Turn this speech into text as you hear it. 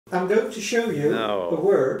I'm going to show you a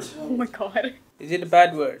word. Oh my god. Is it a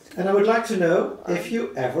bad word? And I would like to know if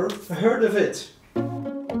you ever heard of it.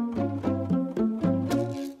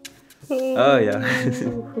 Oh yeah.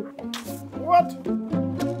 What?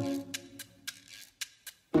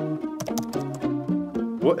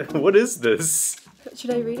 What is this?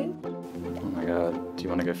 Should I read it? Oh my god. Do you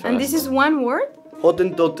want to go first? And this is one word?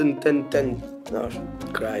 Hottentottentententoonstelling. Oh,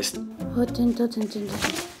 Christ.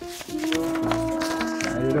 Hottentottentententoonstelling. I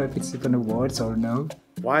don't know if it's even a word or no.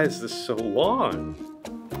 Why is this so long?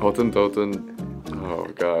 Hottentotten. Oh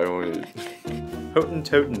god, I only.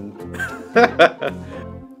 Hottentotten.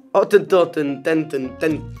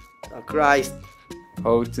 Hottentottentententoonstelling. Oh, Christ.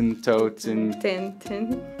 Hottentotten.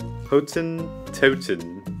 Tenten. Hottentotten.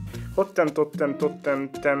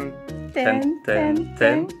 Hottentottententoonstelling. Ten.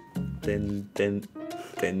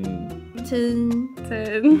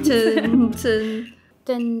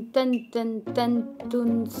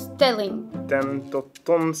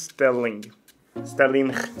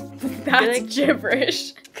 Stelling. That's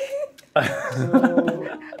gibberish.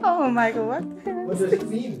 Oh my god, what? What does it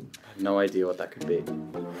mean? I have no idea what that could be.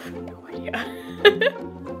 No idea.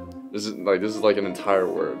 This is like an entire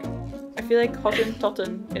word. I feel like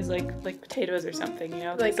Hottentotten is like potatoes or something, you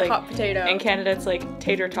know? Like hot potato. In Canada, it's like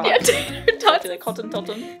tater tots. Yeah, tater tots. I feel like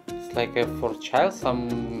Hottentotten. It's like for child,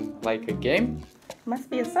 some like a game. Must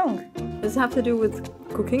be a song. Does it have to do with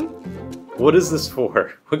cooking? What is this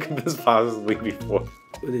for? What could this possibly be for?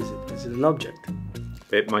 What is it? Is it an object?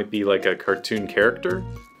 It might be like a cartoon character.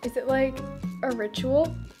 Is it like a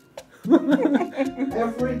ritual?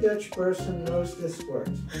 Every Dutch person knows this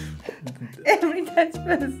word. Every Dutch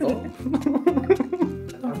person.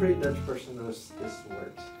 Every Dutch person knows this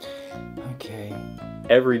word. Okay.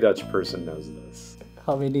 Every Dutch person knows this.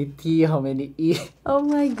 How many T? How many E? Oh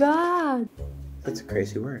my god. That's a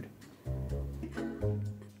crazy word.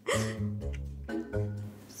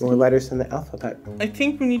 More letters than the alphabet. I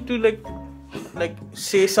think we need to like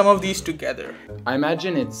say some of these together. I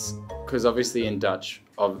imagine it's because obviously in Dutch,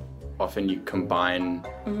 often you combine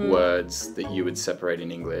words that you would separate in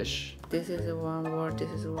English. This is a one word, this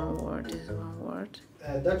is a one word, this is a one word.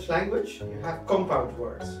 Dutch language, you have compound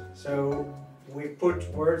words. So we put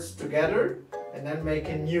words together and then make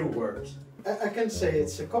a new word. I can say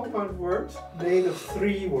it's a compound word made of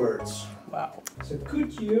 3 words. Wow. So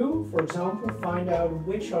could you, for example, find out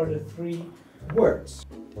which are the 3 words?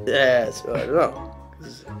 Yes, I don't know.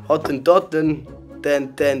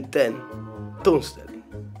 Hottentottentententoonstelling.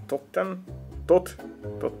 Totten. Tot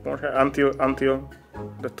morgen. Until.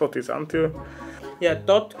 The tot is until. Yeah,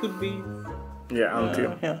 tot could be. Yeah,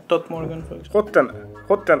 until. Yeah, tot morgen. Hotten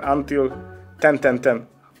until ten.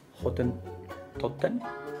 Hottentotten?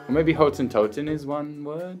 Or maybe Hottentotten is one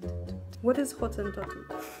word? What is Hottentotten?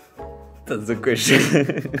 That's the question.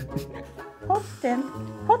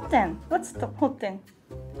 Hotten. What's the Hotten?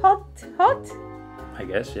 Hot? I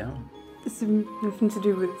guess, yeah. Is it nothing to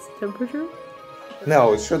do with temperature?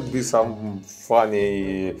 No, it should be some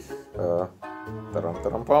funny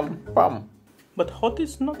taram-taram-pam-pam. But hot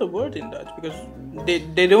is not a word in Dutch because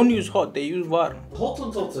they don't use hot, they use warm.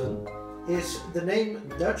 Hottentotten is the name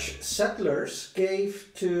Dutch settlers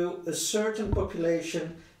gave to a certain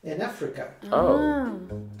population in Africa. Oh.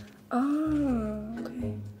 Oh,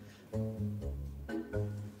 okay.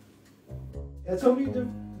 That's only the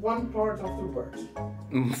one part of the word.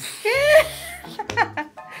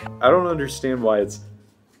 I don't understand why it's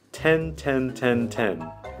 10, 10, 10, 10.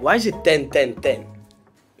 Why is it 10, 10, 10?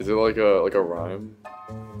 Is it like a rhyme?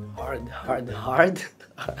 Hard. I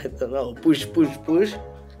don't know. Push.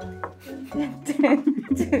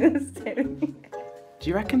 Do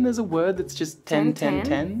you reckon there's a word that's just 10,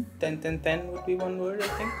 10, 10? 10 would be one word, I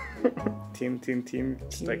think. Team.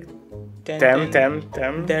 It's like 10.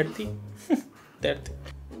 30. 30.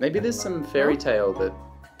 Maybe there's some fairy tale that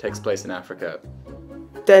takes place in Africa.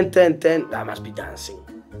 10. That must be dancing.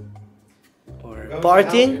 Or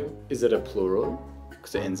partying. Is it a plural?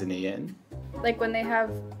 Because it ends in en. Like when they have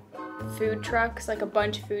food trucks, like a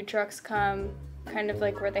bunch of food trucks come, kind of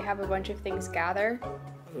like where they have a bunch of things gather.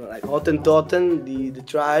 Like Hottentotten, the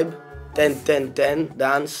tribe. 10,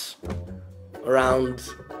 dance around.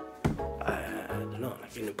 I don't know,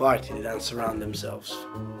 like in a party, they dance around themselves.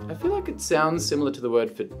 I feel like it sounds similar to the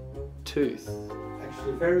word for tooth.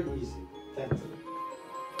 Actually, very easy. Tenten.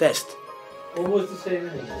 Test. Almost the same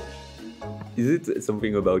in English. Is it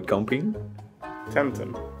something about camping?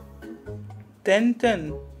 10.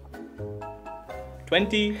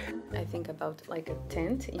 20. I think about like a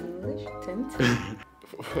tent in English. Tent.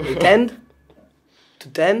 Tend? To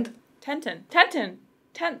tend? Tents.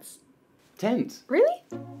 Tent. Really?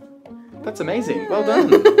 That's amazing. Well done.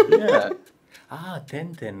 Yeah. Ah,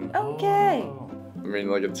 tenten. Okay. I mean,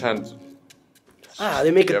 like a tent. Ah,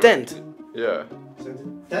 they make a Yeah. tent Yeah. So the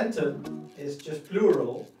tenten is just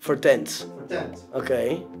plural for tents. for tent.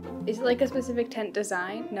 Okay. Is it like a specific tent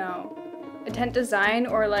design? No. A tent design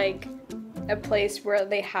or like a place where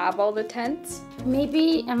they have all the tents?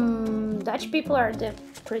 Maybe Dutch people are the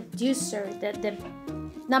producer, the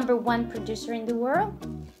number one producer in the world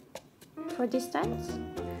for these tents.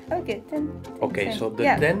 Okay, ten. Okay, so the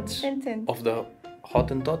tents of the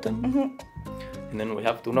Hottentotten. And then we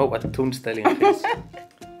have to know what toonstelling is.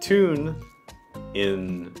 Toon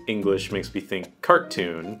in English makes me think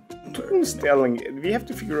cartoon. Toonstelling. We have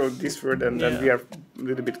to figure out this word and then we are a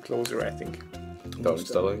little bit closer, I think.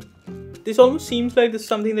 Toonstelling. This almost seems like this is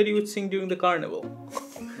something that you would sing during the carnival.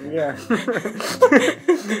 Yeah.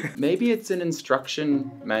 Maybe it's an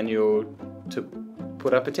instruction manual to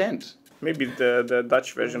put up a tent. Maybe the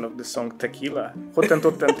Dutch version of the song Tequila.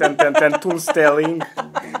 Hottentottentententoonstelling.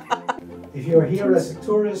 If you're here as a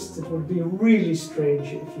tourist, it would be really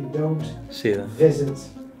strange if you don't See that? visit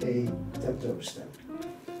a tentoonstelling.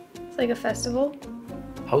 It's like a festival.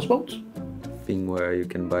 Houseboats? Thing where you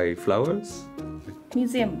can buy flowers.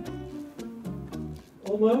 Museum.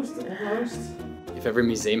 Almost. If every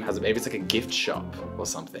museum has maybe it's like a gift shop or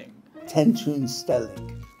something.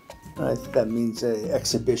 Tentoonstelling. I think that means a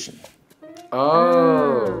exhibition.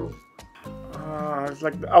 Oh. It's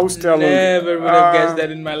like the Ausstellung. Never would have guessed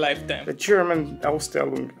that in my lifetime. The German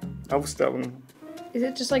Ausstellung. Is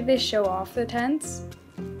it just like they show off the tents?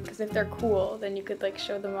 Because if they're cool, then you could like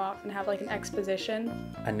show them off and have like an exposition.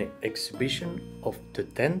 An exhibition of the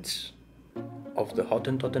tents of the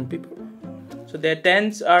Hottentotten people. So their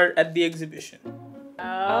tents are at the exhibition.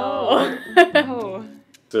 Oh. Oh.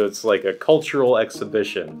 So it's like a cultural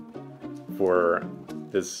exhibition for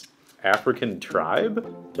this African tribe.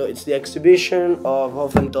 So it's the exhibition of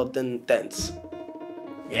Hottentotten tents.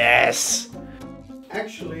 Yes!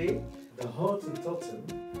 Actually, the Hottentotten,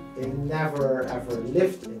 they never ever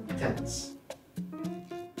lived in tents.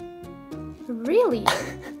 Really?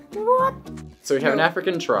 What? So we have an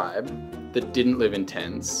African tribe that didn't live in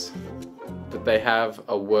tents, but they have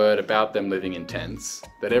a word about them living in tents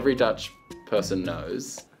that every Dutch person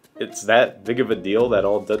knows. It's that big of a deal that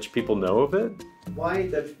all Dutch people know of it? Why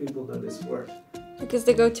Dutch people know this word? Because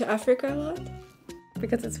they go to Africa a lot?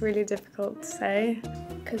 Because it's really difficult to say.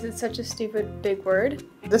 Because it's such a stupid big word.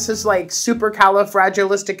 This is like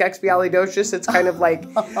supercalifragilisticexpialidocious. It's kind of like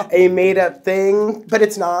a made-up thing, but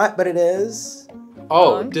it's not, but it is.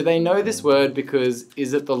 Oh, do they know this word because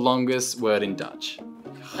is it the longest word in Dutch?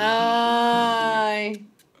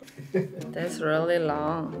 That's really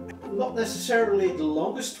long. Not necessarily the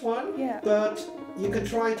longest one, but you can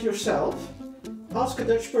try it yourself. Ask a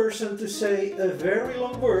Dutch person to say a very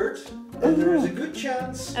long word, and there is a good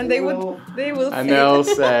chance. And they will And they'll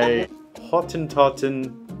say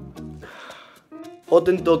Hottentotten.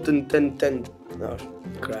 Hottentottentententoonstelling. Oh,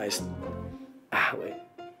 Christ. Wait.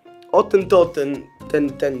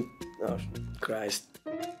 Hottentottentententoonstelling. Oh, Christ.